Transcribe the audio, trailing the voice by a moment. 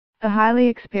A highly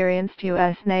experienced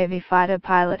U.S. Navy fighter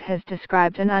pilot has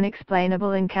described an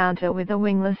unexplainable encounter with a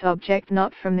wingless object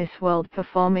not from this world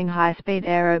performing high-speed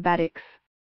aerobatics.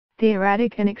 The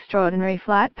erratic and extraordinary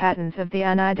flight patterns of the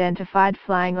unidentified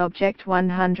flying object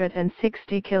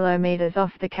 160 kilometers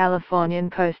off the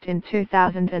Californian coast in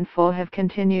 2004 have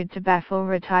continued to baffle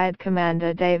retired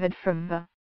Commander David Fravor.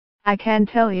 "I can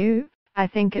tell you, I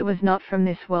think it was not from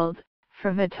this world,"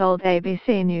 Fravor told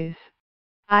ABC News.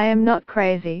 "I am not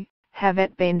crazy,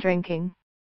 haven't been drinking.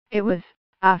 It was,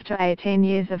 after 18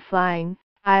 years of flying,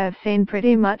 I have seen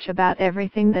pretty much about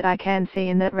everything that I can see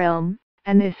in that realm,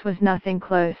 and this was nothing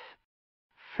close."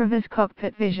 Fravor's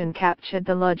cockpit vision captured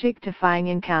the logic-defying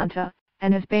encounter,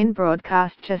 and has been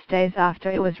broadcast just days after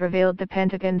it was revealed the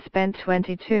Pentagon spent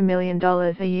 $22 million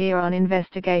a year on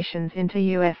investigations into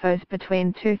UFOs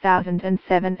between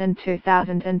 2007 and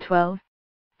 2012.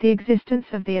 The existence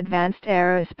of the Advanced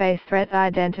Aerospace Threat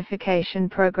Identification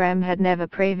Program had never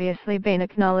previously been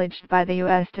acknowledged by the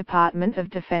U.S. Department of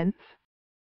Defense.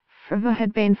 Fravor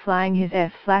had been flying his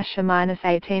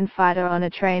F-18 fighter on a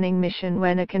training mission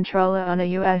when a controller on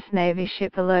a U.S. Navy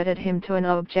ship alerted him to an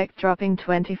object dropping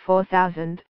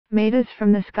 24,000 meters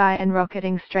from the sky and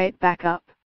rocketing straight back up.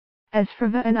 As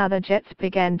Fravor and other jets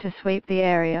began to sweep the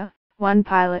area, one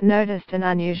pilot noticed an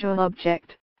unusual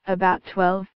object, about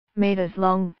 12 meters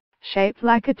long, shaped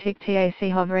like a tic-tac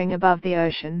hovering above the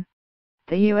ocean.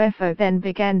 The UFO then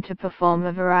began to perform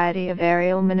a variety of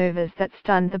aerial maneuvers that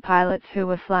stunned the pilots who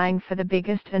were flying for the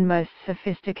biggest and most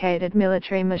sophisticated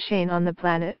military machine on the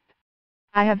planet.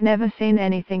 "I have never seen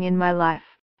anything in my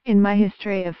life, in my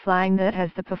history of flying, that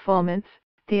has the performance,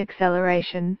 the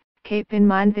acceleration. Keep in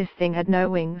mind this thing had no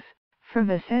wings,"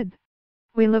 Fravor said.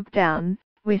 "We look down,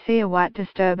 we see a white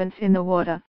disturbance in the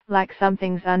water, like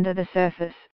something's under the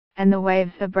surface, and the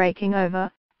waves are breaking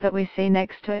over, but we see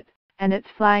next to it, and it's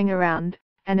flying around,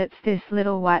 and it's this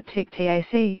little white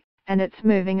tic-tac, and it's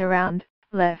moving around,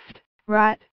 left,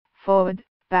 right, forward,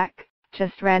 back,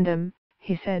 just random,"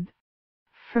 he said.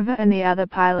 Fravor and the other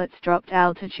pilots dropped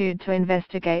altitude to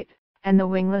investigate, and the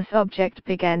wingless object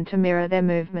began to mirror their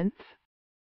movements.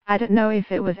 "I don't know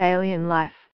if it was alien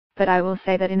life, but I will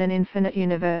say that in an infinite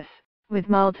universe, with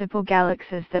multiple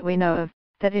galaxies that we know of,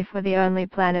 that if we're the only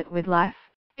planet with life,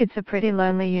 it's a pretty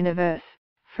lonely universe,"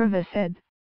 Fravor said.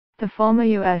 The former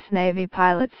U.S. Navy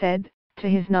pilot said, to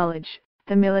his knowledge,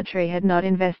 the military had not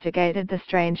investigated the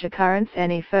strange occurrence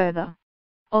any further.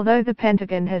 Although the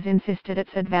Pentagon has insisted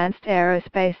its Advanced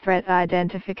Aerospace Threat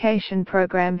Identification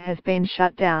Program has been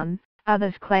shut down,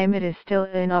 others claim it is still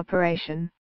in operation.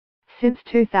 Since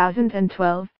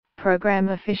 2012, program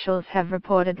officials have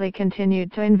reportedly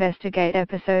continued to investigate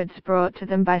episodes brought to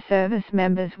them by service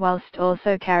members whilst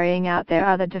also carrying out their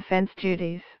other defense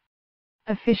duties.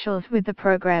 Officials with the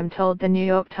program told the New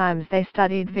York Times they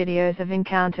studied videos of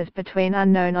encounters between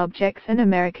unknown objects and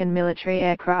American military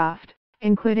aircraft,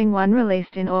 including one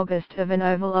released in August of an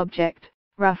oval object,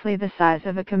 roughly the size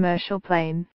of a commercial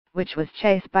plane, which was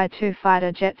chased by two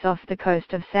fighter jets off the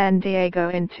coast of San Diego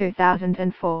in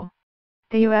 2004.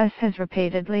 The U.S. has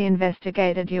repeatedly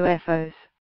investigated UFOs.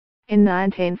 In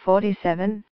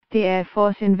 1947, the Air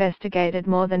Force investigated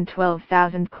more than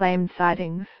 12,000 claimed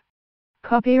sightings.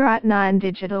 Copyright 9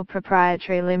 Digital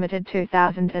Proprietary Limited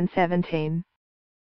 2017.